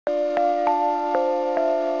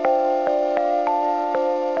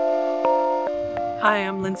Hi,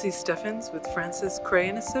 I'm Lindsay Steffens with Francis Krahe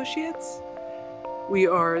and Associates. We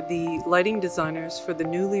are the lighting designers for the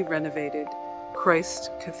newly renovated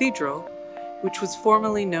Christ Cathedral, which was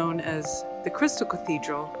formerly known as the Crystal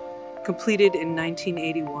Cathedral, completed in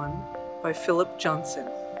 1981 by Philip Johnson.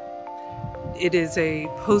 It is a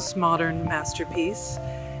postmodern masterpiece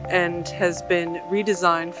and has been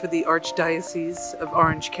redesigned for the Archdiocese of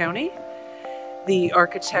Orange County. The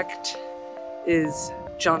architect is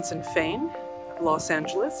Johnson Fain, Los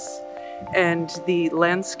Angeles, and the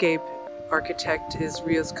landscape architect is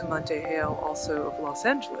Rios Clementi Hale, also of Los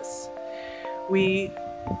Angeles. We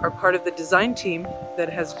are part of the design team that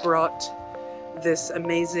has brought this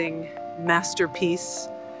amazing masterpiece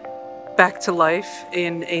back to life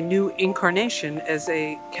in a new incarnation as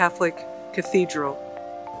a Catholic cathedral.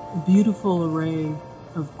 A beautiful array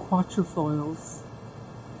of quatrefoils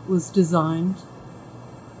was designed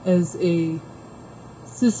as a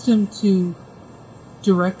system to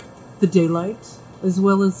direct the daylight, as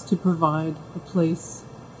well as to provide a place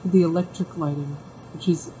for the electric lighting, which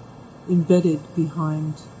is embedded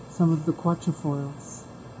behind some of the quatrefoils.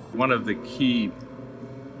 One of the key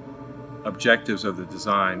objectives of the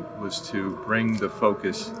design was to bring the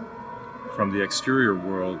focus from the exterior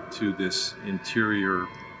world to this interior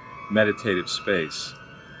meditative space.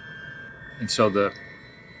 And so the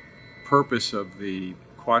purpose of the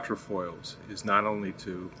quatrefoils is not only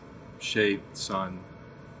to shade the sun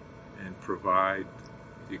and provide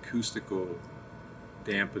the acoustical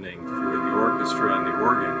dampening for the orchestra and the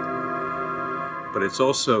organ, but it's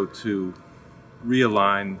also to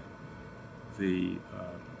realign the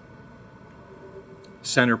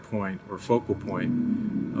center point or focal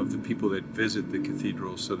point of the people that visit the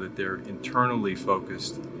cathedral so that they're internally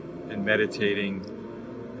focused and meditating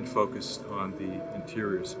and focused on the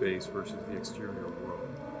interior space versus the exterior world.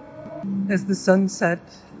 As the sun set,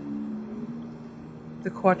 the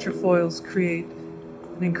quatrefoils create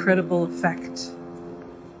an incredible effect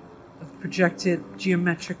of projected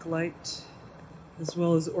geometric light as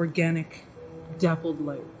well as organic dappled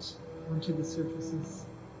light onto the surfaces.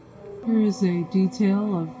 Here is a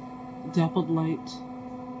detail of dappled light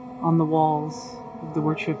on the walls of the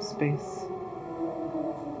worship space.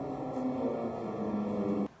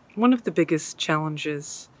 One of the biggest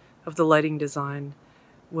challenges of the lighting design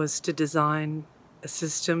was to design a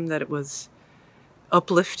system that it was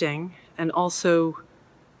uplifting and also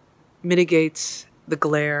mitigates the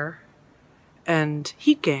glare and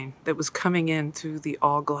heat gain that was coming in through the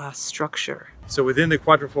all-glass structure. So within the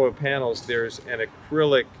quatrefoil panels, there's an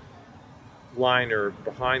acrylic liner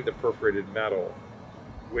behind the perforated metal,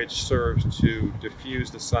 which serves to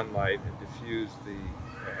diffuse the sunlight and diffuse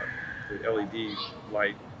the LED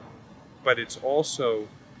light, but it's also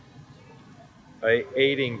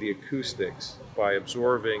aiding the acoustics by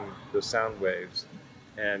absorbing the sound waves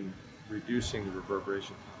and reducing the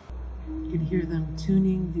reverberation. You can hear them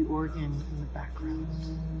tuning the organ in the background.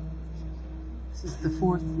 This is the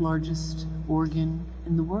 4th largest organ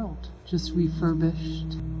in the world, just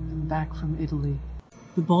refurbished and back from Italy.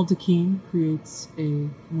 The baldachin creates a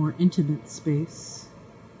more intimate space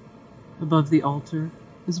above the altar,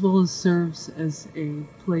 as well as serves as a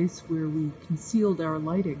place where we concealed our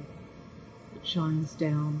lighting that shines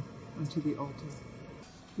down onto the altar.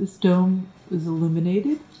 This dome is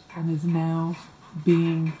illuminated and is now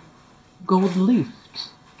being gold leafed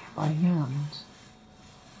by hand.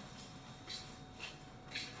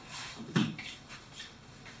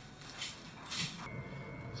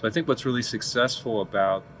 So I think what's really successful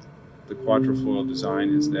about the quatrefoil design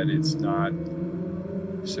is that it's not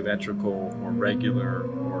symmetrical or regular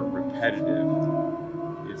or repetitive.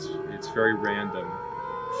 It's very random,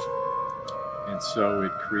 and so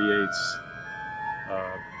it creates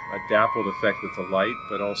a dappled effect with the light,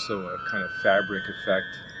 but also a kind of fabric effect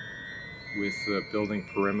with the building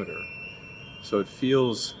perimeter. So it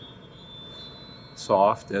feels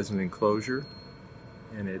soft as an enclosure,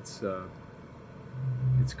 and it's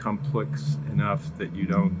complex enough that you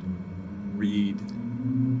don't read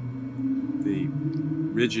the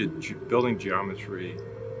rigid building geometry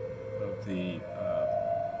of the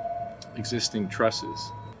existing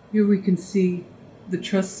trusses. Here we can see the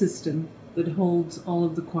truss system that holds all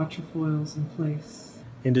of the quatrefoils in place.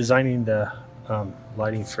 In designing the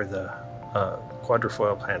lighting for the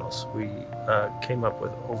quatrefoil panels, we came up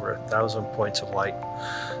with over 1,000 points of light.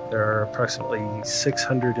 There are approximately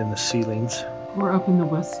 600 in the ceilings. We're up in the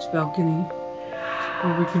west balcony,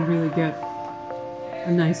 where we can really get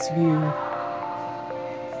a nice view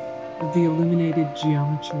of the illuminated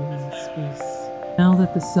geometry in the space. Now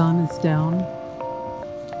that the sun is down,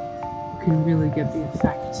 you can really get the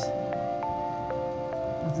effect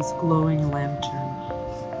of this glowing lantern.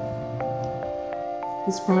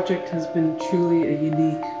 This project has been truly a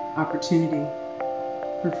unique opportunity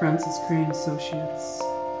for Francis Krahe and Associates,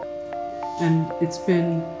 and it's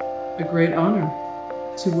been a great honor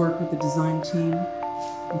to work with the design team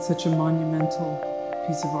in such a monumental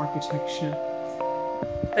piece of architecture.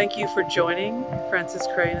 Thank you for joining Francis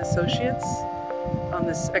Krahe and Associates on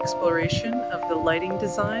this exploration of the lighting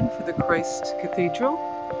design for the Christ Cathedral.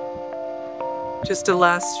 Just a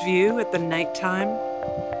last view at the nighttime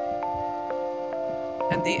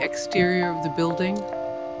and the exterior of the building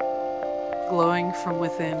glowing from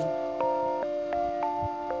within.